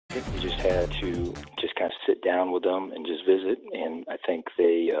We just had to just kind of sit down with them and just visit, and I think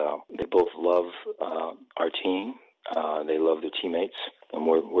they both love our team. They love their teammates, and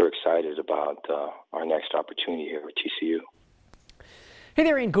we're excited about our next opportunity here at TCU. Hey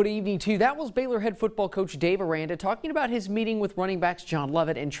there, and good evening to you. That was Baylor head football coach Dave Aranda talking about his meeting with running backs John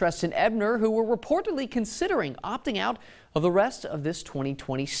Lovett and Treston Ebner, who were reportedly considering opting out of the rest of this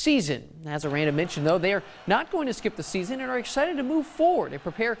 2020 season. As Aranda mentioned, though, they are not going to skip the season and are excited to move forward and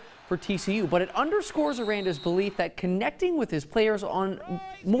prepare for TCU. But it underscores Aranda's belief that connecting with his players on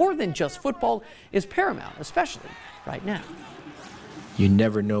more than just football is paramount, especially right now. You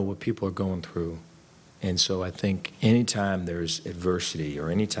never know what people are going through. And so I think anytime there's adversity, or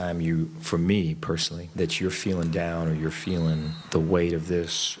anytime for me personally, that you're feeling down or you're feeling the weight of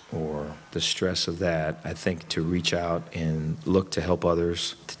this or the stress of that, I think to reach out and look to help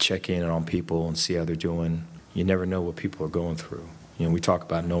others, to check in on people and see how they're doing. You never know what people are going through. You know, we talk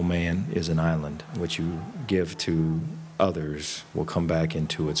about no man is an island. What you give to others will come back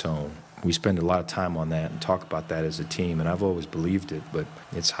into its own. We spend a lot of time on that and talk about that as a team, and I've always believed it, but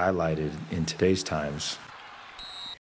it's highlighted in today's times